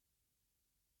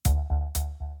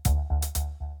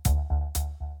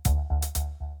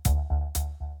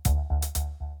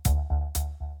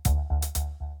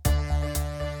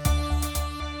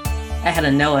I had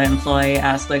a NOAA employee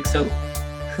ask, like, so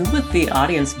who would the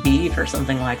audience be for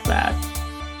something like that?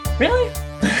 Really?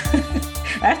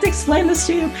 I have to explain this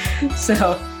to you.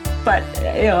 So, but,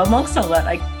 amongst all that,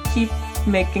 I keep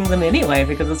making them anyway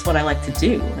because it's what I like to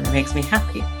do and it makes me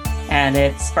happy. And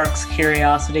it sparks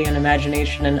curiosity and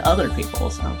imagination in other people.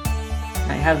 So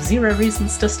I have zero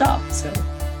reasons to stop. So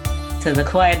to the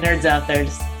quiet nerds out there,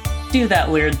 just do that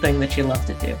weird thing that you love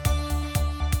to do.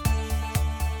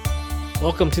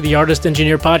 Welcome to the Artist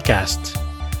Engineer Podcast.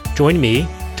 Join me,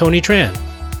 Tony Tran.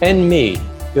 And me,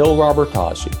 Bill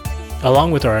Robertazzi.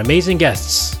 Along with our amazing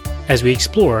guests, as we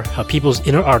explore how people's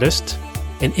inner artist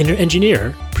and inner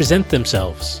engineer present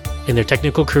themselves in their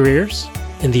technical careers,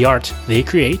 in the art they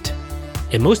create,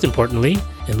 and most importantly,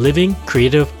 in living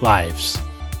creative lives.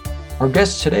 Our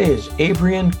guest today is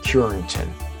Abrian Curington.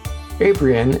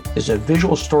 Abrian is a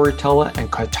visual storyteller and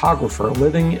cartographer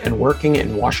living and working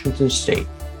in Washington State.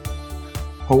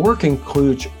 Her work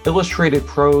includes illustrated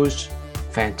prose,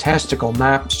 fantastical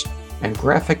maps, and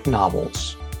graphic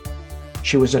novels.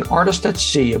 She was an artist at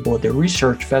sea aboard the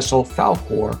research vessel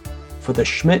Falkor for the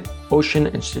Schmidt Ocean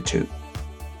Institute.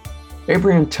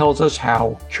 Abrian tells us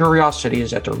how curiosity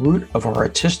is at the root of her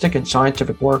artistic and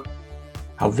scientific work,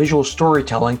 how visual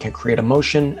storytelling can create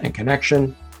emotion and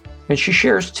connection, and she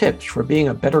shares tips for being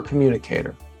a better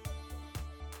communicator.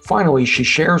 Finally, she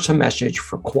shares a message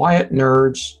for quiet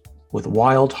nerds with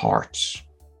wild hearts.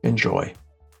 Enjoy.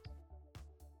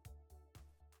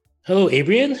 Hello,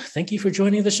 Abrian. Thank you for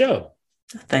joining the show.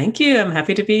 Thank you. I'm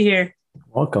happy to be here.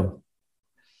 Welcome.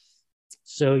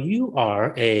 So you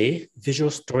are a visual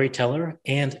storyteller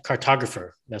and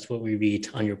cartographer. That's what we read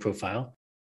on your profile.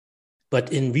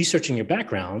 But in researching your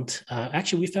background,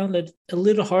 actually, we found it a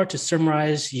little hard to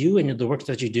summarize you and the work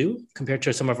that you do compared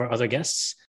to some of our other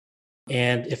guests.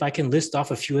 And if I can list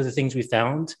off a few of the things we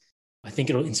found, I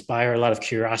think it'll inspire a lot of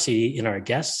curiosity in our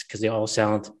guests because they all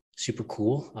sound super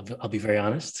cool. I'll be very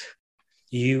honest.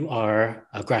 You are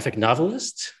a graphic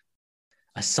novelist,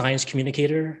 a science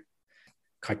communicator,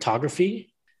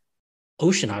 cartography,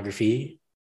 oceanography,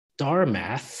 star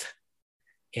math,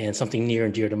 and something near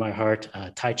and dear to my heart,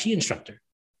 a Tai Chi instructor.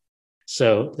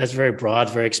 So that's very broad,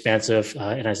 very expansive,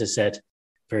 and as I said,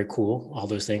 very cool, all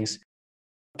those things.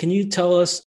 Can you tell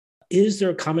us, is there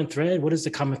a common thread? What is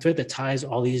the common thread that ties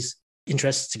all these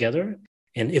interests together?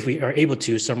 And if we are able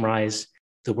to summarize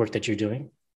the work that you're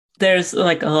doing? There's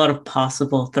like a lot of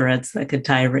possible threads that could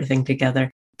tie everything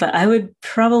together. But I would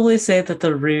probably say that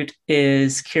the root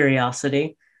is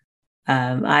curiosity.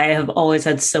 I have always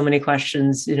had so many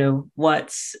questions,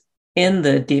 what's in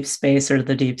the deep space or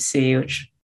the deep sea, which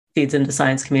feeds into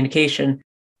science communication,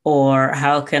 or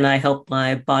how can I help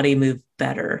my body move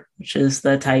better, which is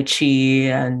the Tai Chi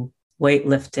and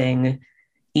weightlifting,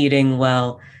 eating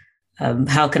well.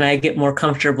 How can I get more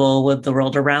comfortable with the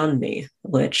world around me,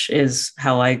 which is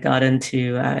how I got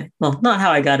into, not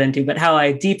how I got into, but how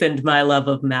I deepened my love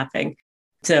of mapping.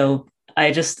 So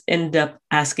I just end up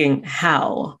asking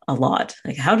how a lot,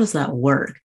 like, how does that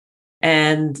work?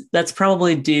 And that's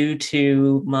probably due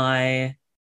to my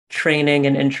training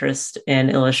and interest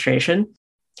in illustration,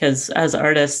 because as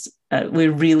artists, we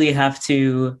really have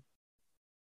to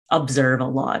observe a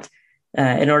lot.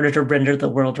 In order to render the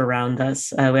world around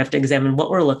us, we have to examine what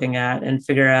we're looking at and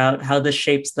figure out how the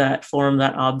shapes that form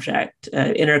that object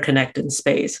interconnect in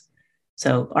space.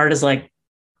 So art is like,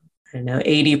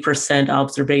 80%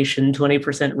 observation,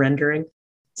 20% rendering.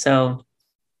 So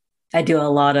I do a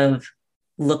lot of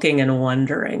looking and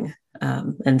wondering.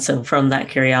 And so from that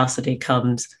curiosity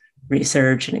comes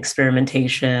research and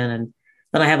experimentation. And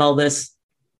then I have all this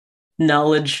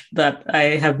knowledge that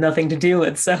I have nothing to do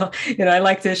with. So, I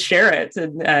like to share it.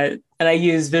 And I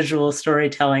use visual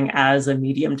storytelling as a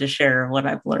medium to share what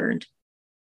I've learned.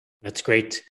 That's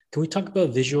great. Can we talk about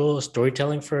visual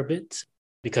storytelling for a bit?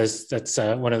 Because that's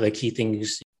one of the key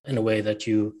things in a way that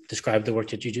you describe the work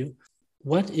that you do.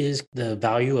 What is the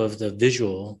value of the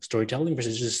visual storytelling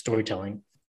versus just storytelling?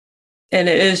 And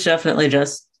it is definitely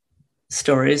just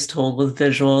stories told with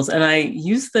visuals. And I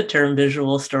use the term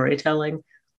visual storytelling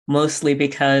mostly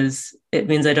because it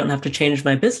means I don't have to change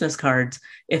my business cards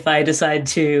if I decide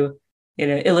to,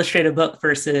 illustrate a book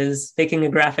versus making a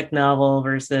graphic novel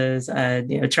versus,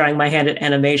 trying my hand at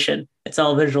animation. It's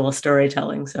all visual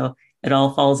storytelling. So it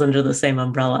all falls under the same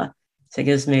umbrella. So it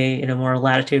gives me, more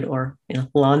latitude or,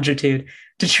 longitude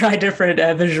to try different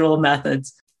visual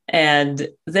methods. And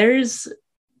there's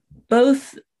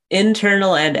both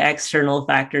internal and external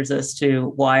factors as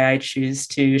to why I choose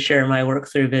to share my work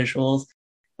through visuals.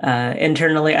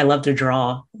 Internally, I love to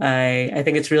draw. I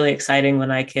think it's really exciting when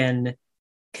I can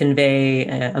convey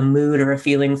a mood or a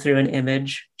feeling through an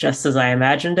image just as I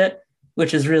imagined it.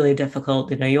 which is really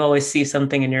difficult. You always see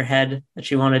something in your head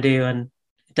that you want to do, and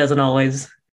it doesn't always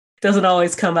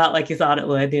come out like you thought it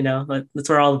would. That's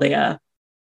where all the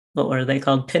what were they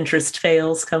called? Pinterest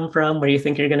fails come from, where you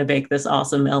think you're going to bake this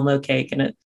awesome Elmo cake and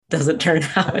it doesn't turn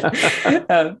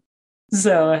out.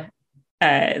 So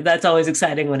that's always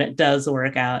exciting when it does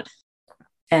work out.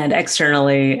 And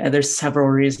externally, there's several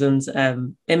reasons.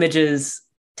 Images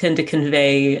tend to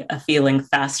convey a feeling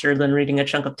faster than reading a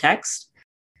chunk of text.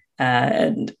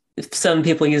 And some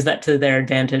people use that to their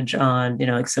advantage on,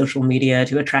 like social media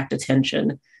to attract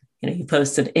attention. You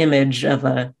post an image of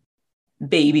a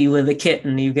baby with a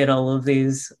kitten, you get all of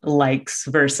these likes,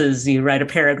 versus you write a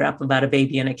paragraph about a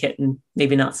baby and a kitten,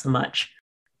 maybe not so much.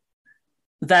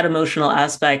 That emotional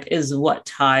aspect is what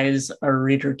ties a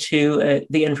reader to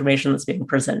the information that's being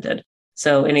presented.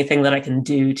 So anything that I can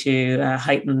do to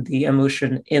heighten the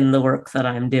emotion in the work that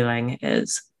I'm doing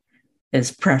is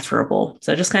preferable.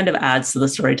 So it just kind of adds to the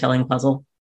storytelling puzzle.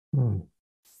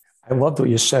 I loved what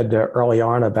you said early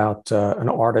on about an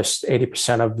artist.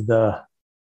 80% of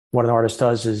what an artist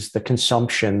does is the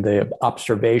consumption, the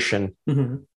observation,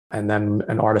 and then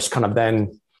an artist kind of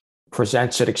then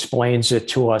presents it, explains it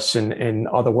to us in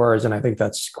other words. And I think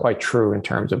that's quite true in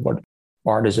terms of what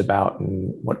art is about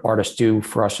and what artists do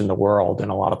for us in the world in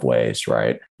a lot of ways,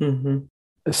 right?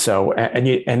 So, and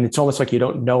it's almost like you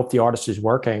don't know if the artist is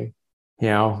working,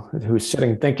 who's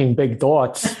sitting thinking big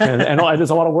thoughts, and there's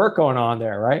a lot of work going on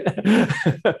there, right?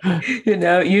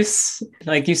 You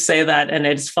say that, and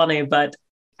it's funny, but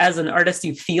as an artist,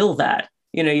 you feel that.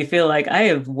 You feel like, I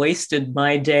have wasted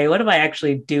my day. What am I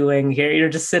actually doing here? You're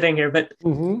just sitting here, but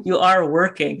you are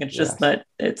working. It's just that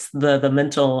it's the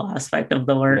mental aspect of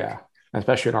the work. Yeah,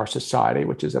 especially in our society,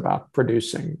 which is about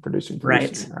producing,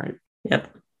 right?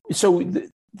 Yep. So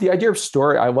the idea of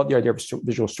story, I love the idea of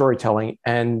visual storytelling,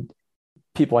 and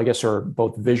people, I guess, are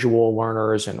both visual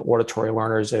learners and auditory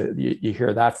learners. You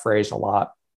hear that phrase a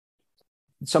lot.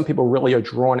 Some people really are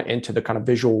drawn into the kind of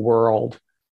visual world,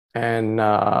 and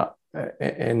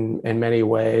in many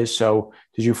ways. So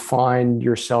did you find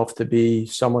yourself to be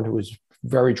someone who was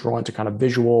very drawn to kind of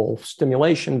visual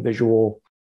stimulation, visual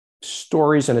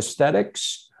stories and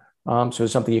aesthetics? So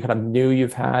it's something you kind of knew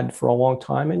you've had for a long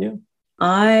time in you?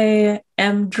 I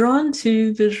am drawn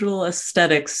to visual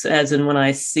aesthetics, as in when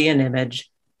I see an image,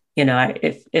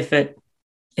 if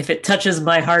it touches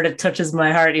my heart, it touches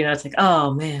my heart. It's like,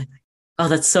 oh man, oh,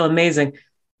 that's so amazing.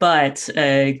 But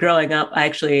growing up,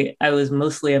 I was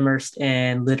mostly immersed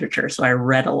in literature. So I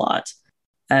read a lot,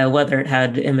 whether it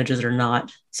had images or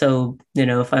not. So,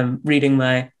 if I'm reading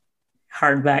my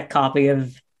hardback copy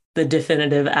of the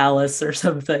definitive Alice or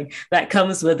something, that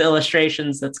comes with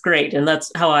illustrations, that's great. And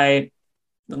that's how I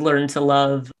learned to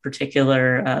love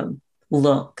particular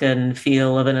look and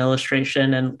feel of an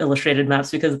illustration and illustrated maps,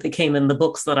 because they came in the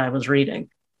books that I was reading.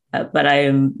 But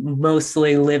I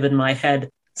mostly live in my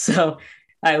head. So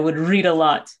I would read a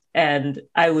lot, and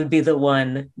I would be the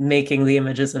one making the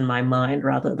images in my mind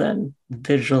rather than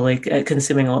visually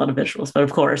consuming a lot of visuals. But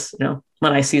of course,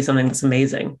 when I see something that's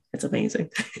amazing, it's amazing.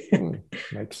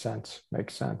 Makes sense.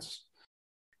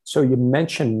 So you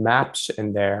mentioned maps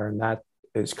in there, and that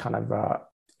is kind of an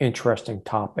interesting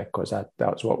topic, because that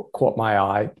was what caught my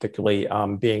eye, particularly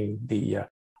being the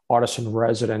artist in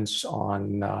residence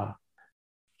on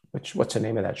what's the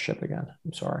name of that ship again?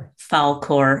 I'm sorry.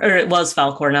 Falcor, or it was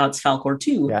Falcor. Now it's Falcor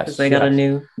 2, because they got a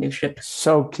new ship.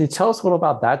 So can you tell us a little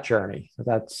about that journey?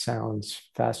 That sounds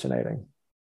fascinating.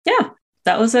 Yeah,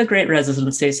 that was a great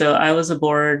residency. So I was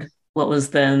aboard what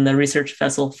was then the research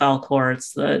vessel Falcor.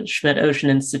 It's the Schmidt Ocean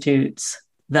Institute's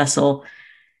vessel.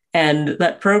 And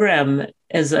that program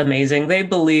is amazing. They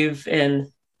believe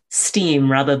in STEAM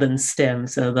rather than STEM,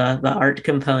 so the art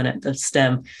component of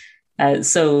STEM.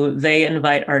 So they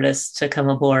invite artists to come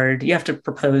aboard. You have to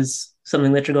propose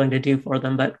something that you're going to do for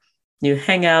them, but you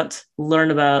hang out, learn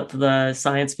about the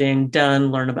science being done,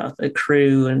 learn about the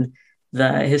crew and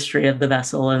the history of the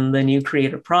vessel, and then you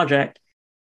create a project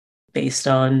based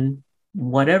on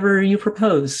whatever you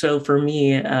propose. So for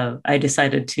me, I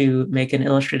decided to make an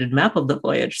illustrated map of the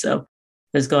voyage. So I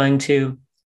was going to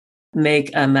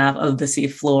make a map of the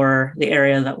seafloor, the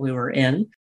area that we were in,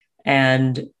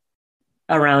 and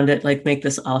around it, make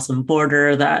this awesome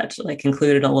border that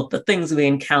included all of the things we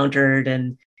encountered.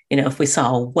 And, if we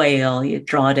saw a whale, you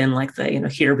draw it in the,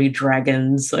 here be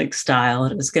dragons style.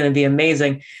 And it was going to be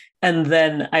amazing. And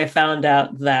then I found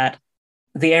out that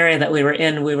the area that we were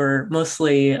in, we were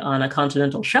mostly on a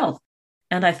continental shelf.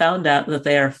 And I found out that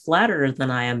they are flatter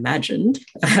than I imagined.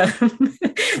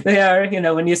 They are,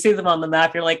 when you see them on the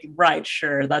map, you're like, right,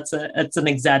 sure, it's an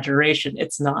exaggeration.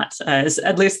 It's not,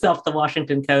 at least off the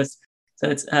Washington coast. So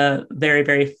it's a very,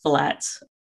 very flat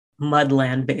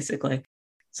mudland, basically.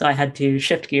 So I had to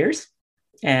shift gears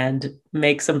and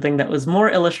make something that was more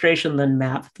illustration than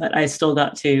map, but I still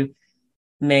got to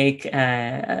make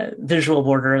a visual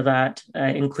border that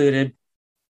included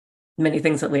many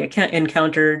things that we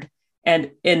encountered.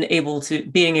 And being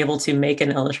able to make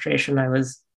an illustration, I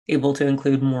was able to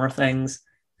include more things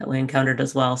that we encountered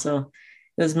as well. So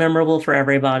it was memorable for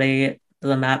everybody.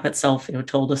 The map itself,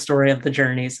 told a story of the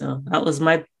journey. So that was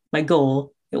my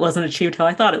goal. It wasn't achieved how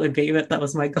I thought it would be, but that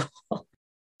was my goal.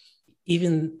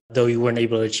 Even though you weren't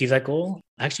able to achieve that goal,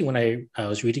 actually, when I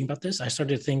was reading about this, I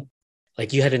started to think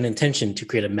like you had an intention to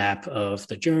create a map of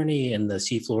the journey and the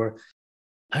seafloor.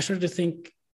 I started to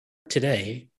think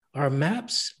today, are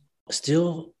maps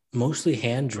still mostly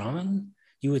hand-drawn?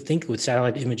 You would think with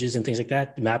satellite images and things like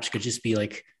that, maps could just be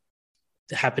like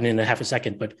happen in a half a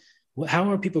second. But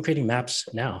how are people creating maps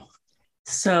now?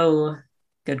 So,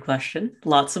 good question.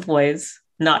 Lots of ways,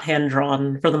 not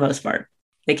hand-drawn for the most part.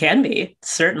 They can be,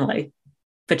 certainly,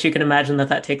 but you can imagine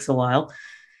that takes a while.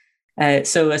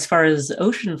 So as far as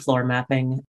ocean floor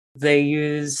mapping, they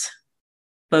use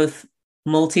both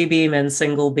multi-beam and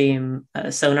single-beam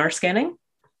sonar scanning,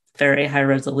 very high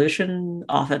resolution,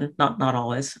 often, not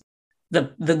always.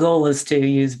 The goal is to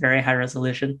use very high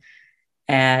resolution.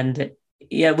 And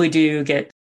yeah, we do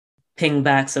get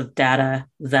pingbacks of data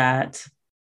that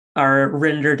are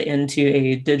rendered into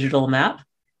a digital map.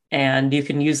 And you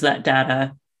can use that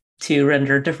data to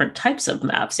render different types of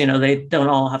maps. They don't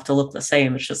all have to look the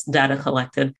same. It's just data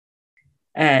collected.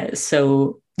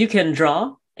 So you can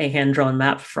draw a hand-drawn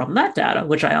map from that data,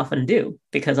 which I often do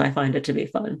because I find it to be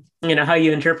fun. How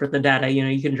you interpret the data,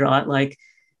 you can draw it like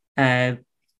a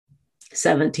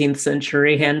 17th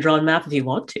century hand-drawn map if you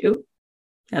want to.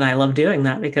 And I love doing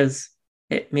that because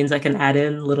it means I can add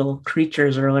in little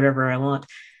creatures or whatever I want.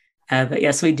 But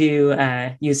yes, we do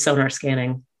use sonar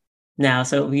scanning now,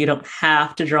 so you don't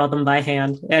have to draw them by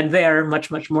hand, and they are much,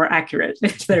 much more accurate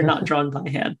if they're not drawn by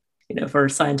hand, for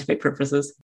scientific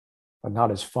purposes. But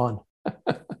not as fun.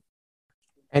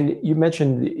 And you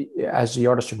mentioned as the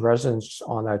artist in residence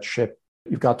on that ship,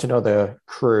 you got to know the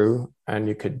crew and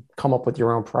you could come up with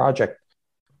your own project.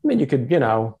 I mean, you could,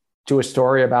 do a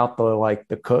story about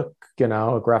the cook,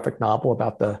 a graphic novel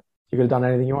about you could have done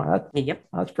anything you want. Yep.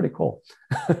 That's pretty cool.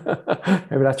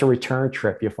 Maybe that's a return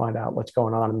trip. You find out what's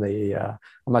going on in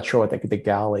I'm not sure what the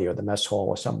galley or the mess hall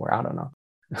or somewhere. I don't know.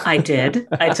 I did.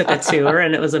 I took a tour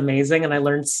and it was amazing and I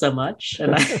learned so much.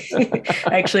 And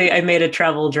I made a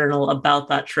travel journal about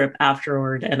that trip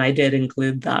afterward. And I did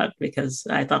include that because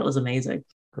I thought it was amazing.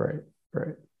 Great.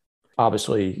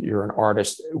 Obviously, you're an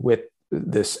artist with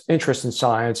this interest in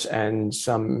science and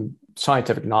some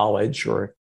scientific knowledge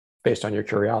or based on your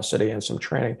curiosity and some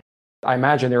training. I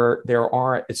imagine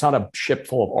it's not a ship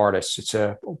full of artists. It's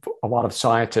a lot of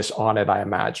scientists on it, I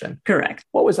imagine. Correct.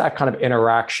 What was that kind of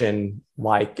interaction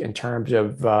like in terms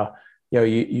of,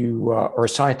 you are a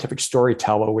scientific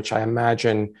storyteller, which I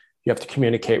imagine you have to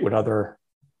communicate with other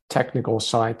technical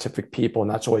scientific people.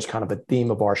 And that's always kind of a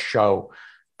theme of our show,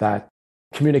 that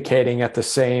communicating at the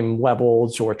same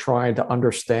levels or trying to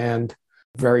understand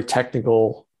very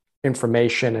technical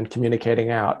information and communicating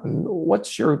out. And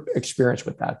what's your experience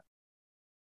with that?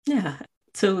 Yeah.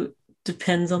 So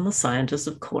depends on the scientist,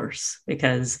 of course,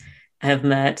 because I have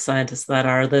met scientists that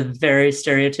are the very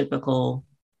stereotypical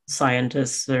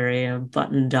scientists, very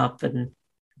buttoned up and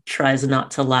tries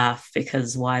not to laugh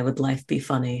because why would life be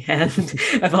funny? And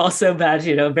I've also met,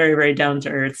 very, very down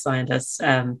to earth scientists.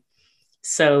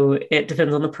 So it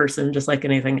depends on the person, just like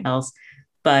anything else.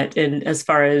 But as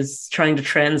far as trying to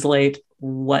translate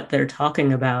what they're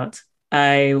talking about,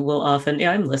 I will often,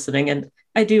 I'm listening and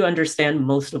I do understand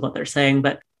most of what they're saying,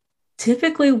 but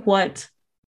typically what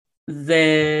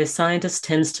the scientist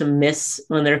tends to miss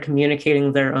when they're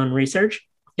communicating their own research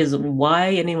is why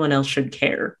anyone else should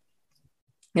care.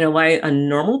 Why a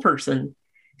normal person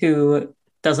who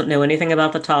doesn't know anything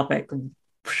about the topic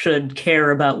should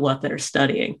care about what they're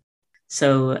studying.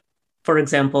 So, for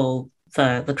example,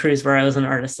 the cruise where I was an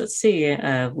artist at sea,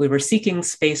 we were seeking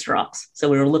space rocks. So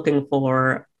we were looking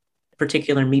for a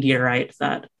particular meteorite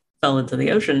that fell into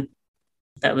the ocean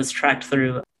that was tracked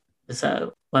through this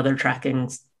weather tracking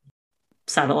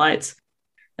satellites.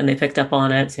 And they picked up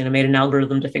on it, made an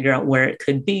algorithm to figure out where it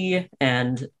could be,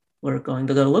 and we're going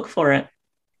to go look for it.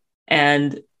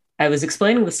 And I was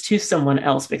explaining this to someone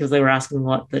else because they were asking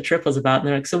what the trip was about. And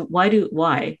they're like, so why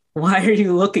are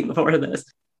you looking for this?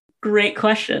 Great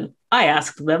question. I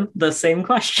asked them the same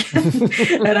question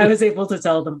and I was able to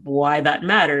tell them why that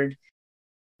mattered.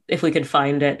 If we could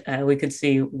find it, we could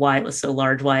see why it was so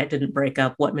large, why it didn't break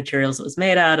up, what materials it was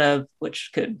made out of,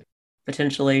 which could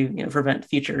potentially prevent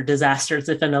future disasters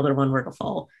if another one were to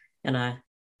fall in a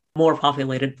more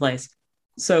populated place.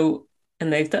 So,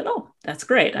 and they thought, oh, that's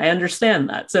great. I understand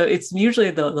that. So it's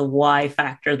usually the why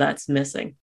factor that's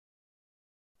missing.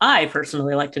 I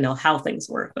personally like to know how things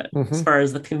work, but as far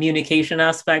as the communication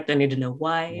aspect, I need to know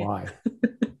why. Why?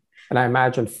 And I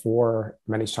imagine for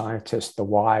many scientists, the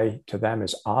why to them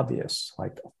is obvious.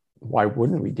 Like, why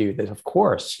wouldn't we do this? Of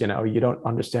course, you don't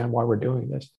understand why we're doing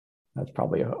this. That's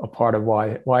probably a part of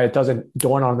why it doesn't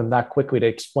dawn on them that quickly to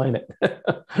explain it.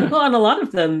 Well, and a lot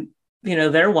of them,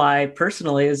 their why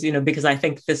personally is, because I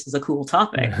think this is a cool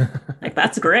topic. Like,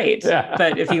 that's great. Yeah.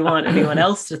 But if you want anyone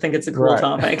else to think it's a cool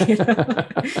topic,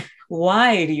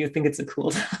 why do you think it's a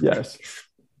cool topic? Yes.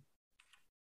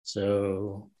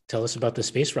 So tell us about the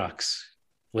space rocks.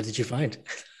 What did you find?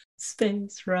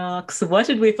 Space rocks. What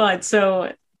did we find?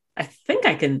 So I think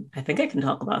I can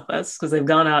talk about this because they've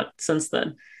gone out since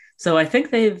then. So I think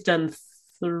they've done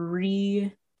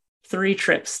three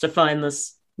trips to find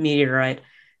this meteorite.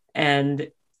 And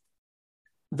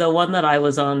the one that I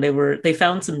was on, they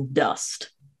found some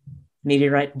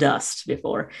meteorite dust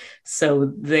before.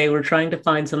 So they were trying to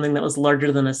find something that was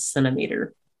larger than a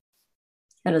centimeter.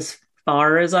 And as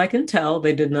far as I can tell,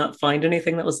 they did not find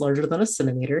anything that was larger than a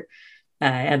centimeter.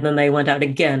 And then they went out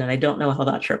again, and I don't know how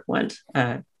that trip went.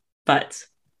 But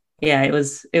yeah, it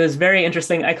was very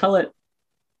interesting. I call it,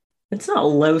 it's not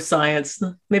low science,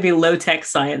 maybe low tech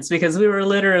science, because we were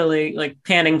literally like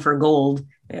panning for gold,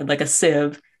 like a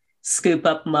sieve, scoop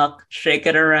up muck, shake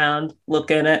it around,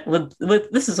 look in it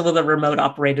this is with a remote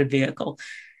operated vehicle,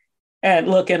 and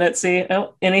look in it, see,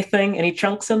 oh, any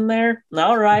chunks in there?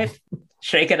 All right,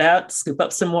 shake it out, scoop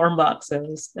up some more muck.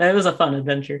 So it was a fun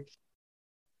adventure.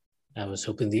 I was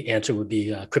hoping the answer would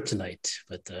be kryptonite,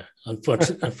 but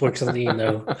unfortunately,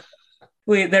 no.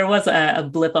 There was a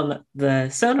blip on the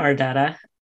sonar data,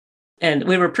 and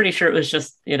we were pretty sure it was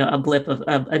just a blip of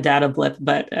a data blip,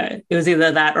 but it was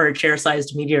either that or a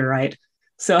chair-sized meteorite.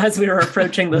 So as we were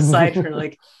approaching the site, we're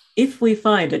like, if we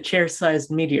find a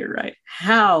chair-sized meteorite,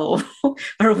 how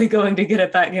are we going to get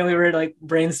it back? We were like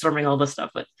brainstorming all this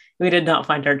stuff, but we did not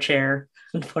find our chair,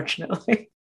 unfortunately.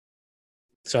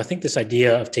 So I think this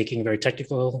idea of taking very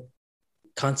technical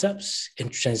concepts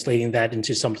and translating that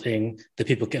into something that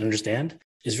people can understand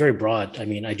is very broad. I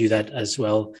mean, I do that as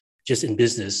well, just in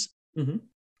business. Mm-hmm.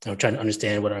 Trying to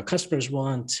understand what our customers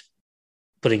want,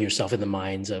 putting yourself in the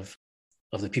minds of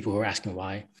the people who are asking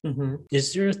why. Mm-hmm.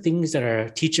 Is there things that are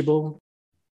teachable?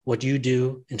 What do you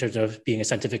do in terms of being a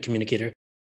scientific communicator?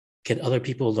 Can other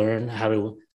people learn how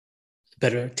to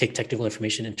better take technical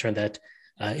information and turn that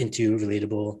into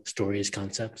relatable stories,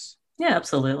 concepts? Yeah,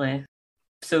 absolutely.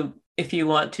 So if you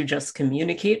want to just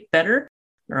communicate better,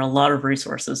 there are a lot of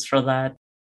resources for that.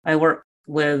 I work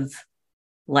with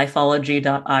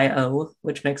lifeology.io,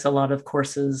 which makes a lot of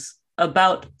courses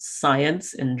about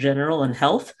science in general and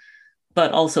health,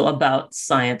 but also about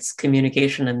science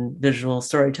communication and visual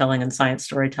storytelling and science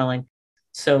storytelling.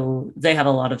 So they have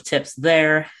a lot of tips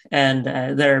there, and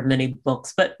there are many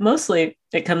books, but mostly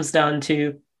it comes down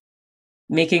to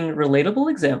making relatable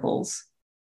examples,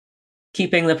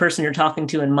 keeping the person you're talking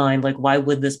to in mind, like, why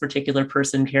would this particular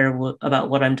person care about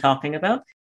what I'm talking about?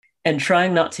 And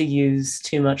trying not to use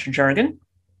too much jargon.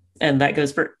 And that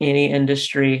goes for any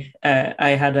industry. I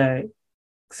had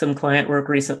some client work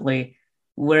recently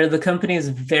where the company is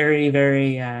very,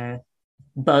 very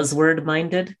buzzword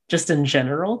minded, just in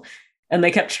general. And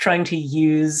they kept trying to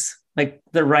use like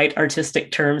the right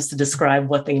artistic terms to describe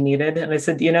what they needed. And I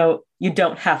said, you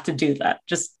don't have to do that.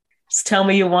 Just tell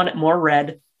me you want it more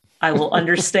red. I will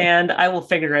understand. I will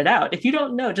figure it out. If you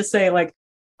don't know, just say like,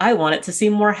 I want it to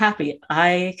seem more happy.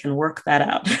 I can work that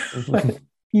out.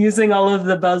 Using all of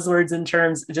the buzzwords and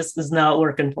terms just is not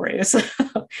working for you.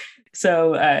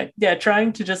 So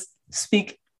trying to just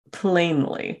speak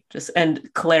plainly,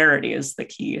 and clarity is the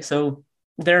key. So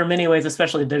there are many ways,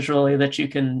 especially visually, that you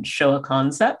can show a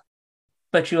concept,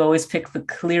 but you always pick the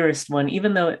clearest one,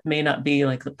 even though it may not be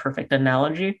like the perfect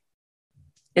analogy.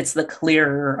 It's the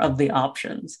clearer of the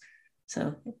options.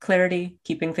 So clarity,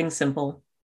 keeping things simple.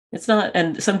 It's not,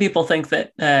 and some people think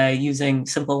that using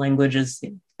simple language is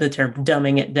the term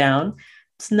dumbing it down.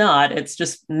 It's not, it's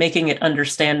just making it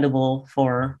understandable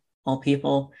for all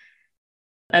people.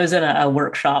 I was in a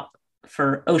workshop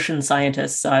for ocean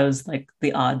scientists, so I was like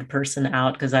the odd person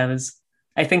out because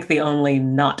I think the only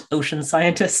not ocean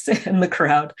scientist in the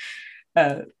crowd.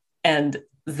 And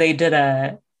they did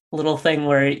a little thing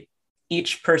where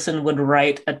each person would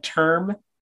write a term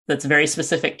that's very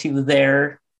specific to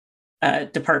their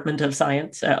department of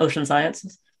science, ocean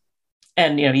sciences.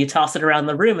 And, you toss it around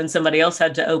the room and somebody else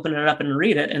had to open it up and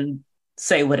read it. And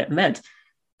say what it meant.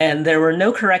 And there were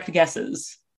no correct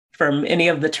guesses from any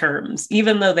of the terms,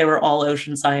 even though they were all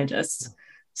ocean scientists.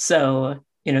 So,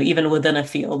 even within a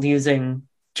field, using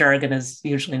jargon is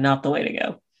usually not the way to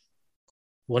go.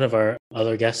 One of our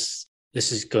other guests,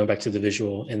 this is going back to the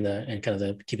visual and kind of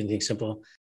the keeping things simple,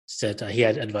 said he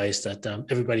had advice that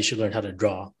everybody should learn how to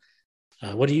draw.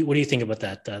 What do you think about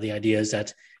that? The idea is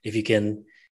that if you can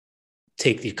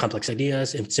take the complex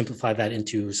ideas and simplify that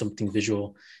into something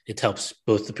visual, it helps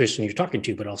both the person you're talking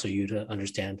to, but also you to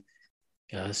understand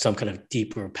some kind of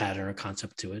deeper pattern or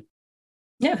concept to it.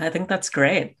 Yeah, I think that's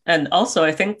great. And also,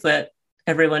 I think that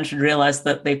everyone should realize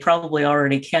that they probably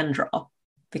already can draw,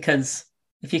 because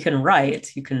if you can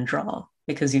write, you can draw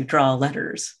because you draw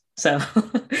letters. So,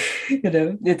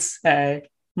 it's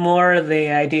more the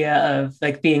idea of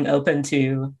like being open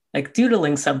to like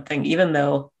doodling something, even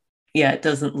though, it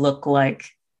doesn't look like,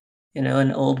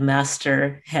 an old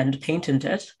master hand painted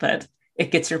it, but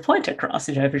it gets your point across.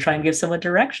 If you're trying to give someone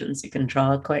directions, you can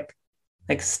draw quick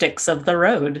like sticks of the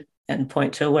road and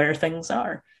point to where things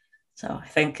are. So I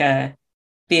think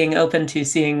being open to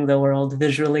seeing the world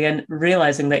visually and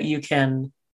realizing that you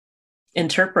can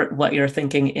interpret what you're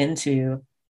thinking into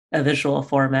a visual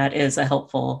format is a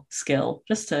helpful skill,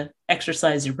 just to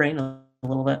exercise your brain a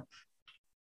little bit.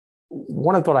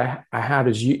 One of what I had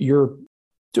is you're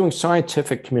doing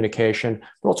scientific communication,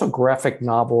 but also graphic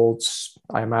novels.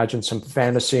 I imagine some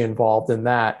fantasy involved in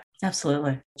that.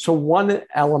 Absolutely. So one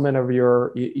element of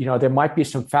your, there might be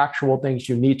some factual things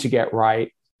you need to get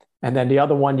right. And then the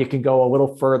other one, you can go a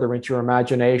little further into your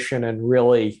imagination and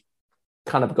really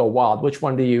kind of go wild. Which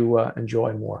one do you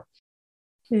enjoy more?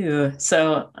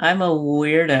 So I'm a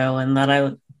weirdo in that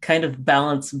I kind of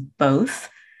balance both.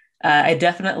 I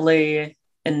definitely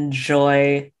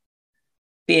enjoy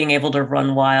being able to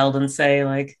run wild and say,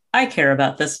 like, I care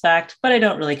about this fact, but I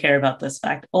don't really care about this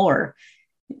fact. Or,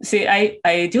 see,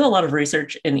 I do a lot of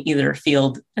research in either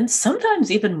field, and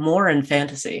sometimes even more in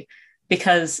fantasy,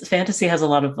 because fantasy has a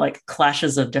lot of like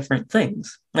clashes of different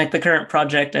things. Like the current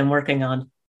project I'm working on,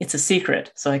 it's a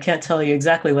secret, so I can't tell you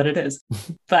exactly what it is.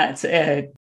 But,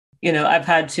 I've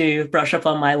had to brush up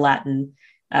on my Latin,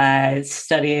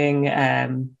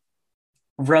 studying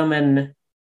Roman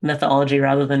mythology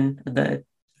rather than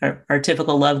our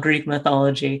typical love Greek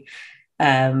mythology.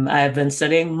 I've been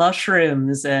studying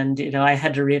mushrooms, and I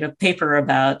had to read a paper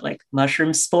about like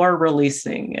mushroom spore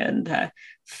releasing and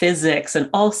physics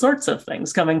and all sorts of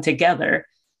things coming together.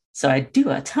 So I do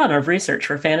a ton of research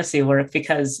for fantasy work,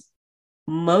 because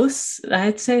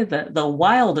I'd say that the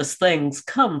wildest things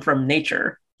come from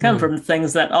nature, come from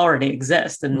things that already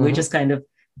exist, and we just kind of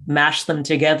mash them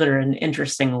together in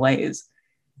interesting ways.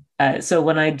 So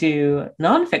when I do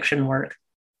nonfiction work,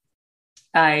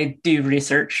 I do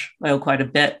research quite a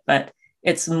bit, but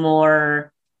it's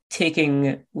more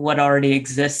taking what already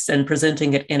exists and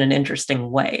presenting it in an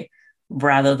interesting way,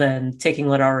 rather than taking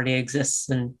what already exists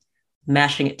and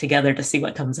mashing it together to see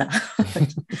what comes out.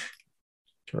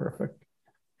 Terrific.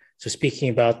 So speaking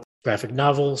about graphic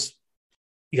novels,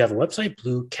 you have a website,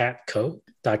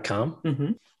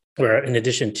 bluecatco.com, where in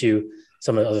addition to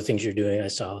some of the other things you're doing, I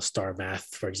saw Star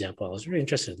Math, for example. I was really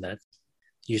interested in that.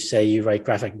 You say you write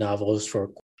graphic novels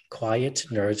for quiet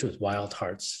nerds with wild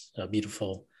hearts. A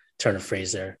beautiful turn of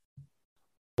phrase there.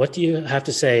 What do you have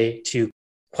to say to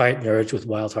quiet nerds with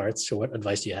wild hearts, or what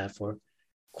advice do you have for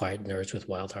quiet nerds with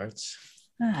wild hearts?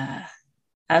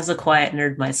 As a quiet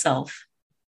nerd myself,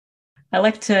 I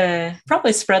like to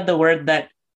probably spread the word that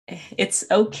it's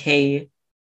okay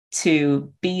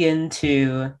to be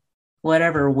into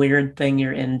whatever weird thing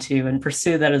you're into and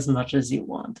pursue that as much as you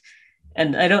want.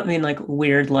 And I don't mean like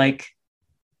weird, like,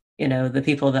 the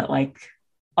people that like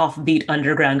offbeat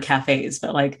underground cafes,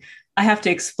 but like I have to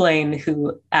explain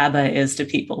who ABBA is to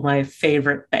people, my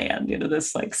favorite band,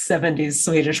 this like 70s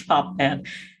Swedish pop band.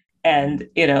 And,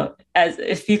 as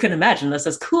if you can imagine this,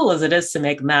 as cool as it is to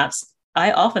make maps,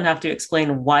 I often have to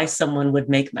explain why someone would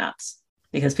make maps,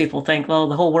 because people think, well,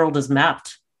 the whole world is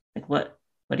mapped. Like, what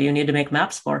do you need to make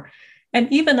maps for?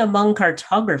 And even among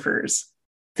cartographers,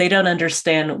 they don't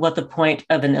understand what the point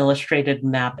of an illustrated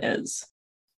map is.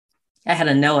 I had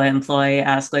a NOAA employee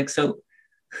ask, like, so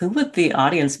who would the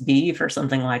audience be for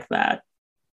something like that?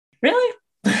 Really?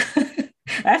 I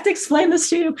have to explain this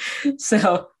to you.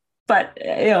 So, but,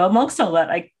 amongst all that,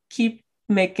 I keep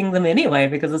making them anyway,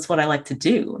 because it's what I like to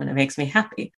do, and it makes me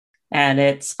happy. And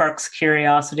it sparks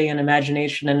curiosity and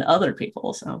imagination in other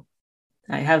people. So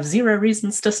I have zero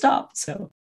reasons to stop.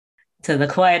 So to the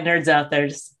quiet nerds out there,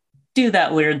 just do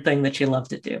that weird thing that you love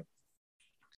to do.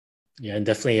 Yeah, and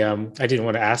definitely, I didn't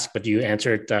want to ask, but you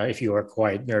answered if you are a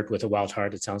quiet nerd with a wild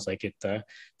heart. It sounds like it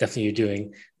definitely you're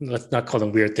doing, let's not call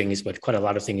them weird things, but quite a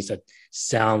lot of things that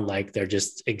sound like they're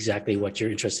just exactly what you're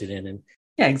interested in. And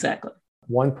Yeah, exactly.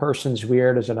 One person's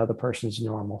weird is another person's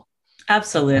normal.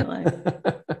 Absolutely.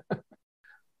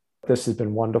 This has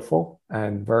been wonderful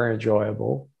and very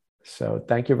enjoyable. So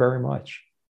thank you very much.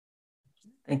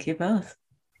 Thank you both.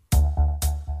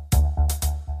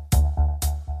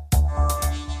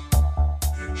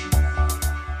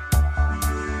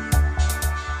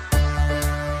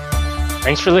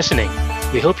 thanks for listening.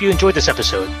 We hope you enjoyed this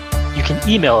episode. You can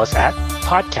email us at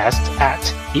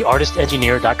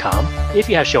podcast@theartistengineer.com if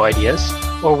you have show ideas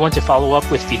or want to follow up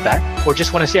with feedback or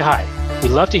just want to say hi.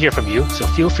 We'd love to hear from you, so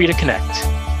feel free to connect.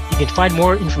 You can find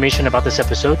more information about this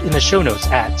episode in the show notes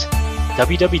at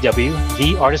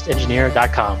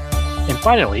www.theartistengineer.com. And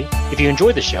finally, if you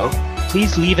enjoyed the show,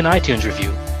 please leave an iTunes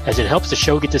review as it helps the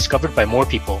show get discovered by more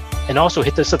people. And also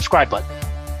hit the subscribe button.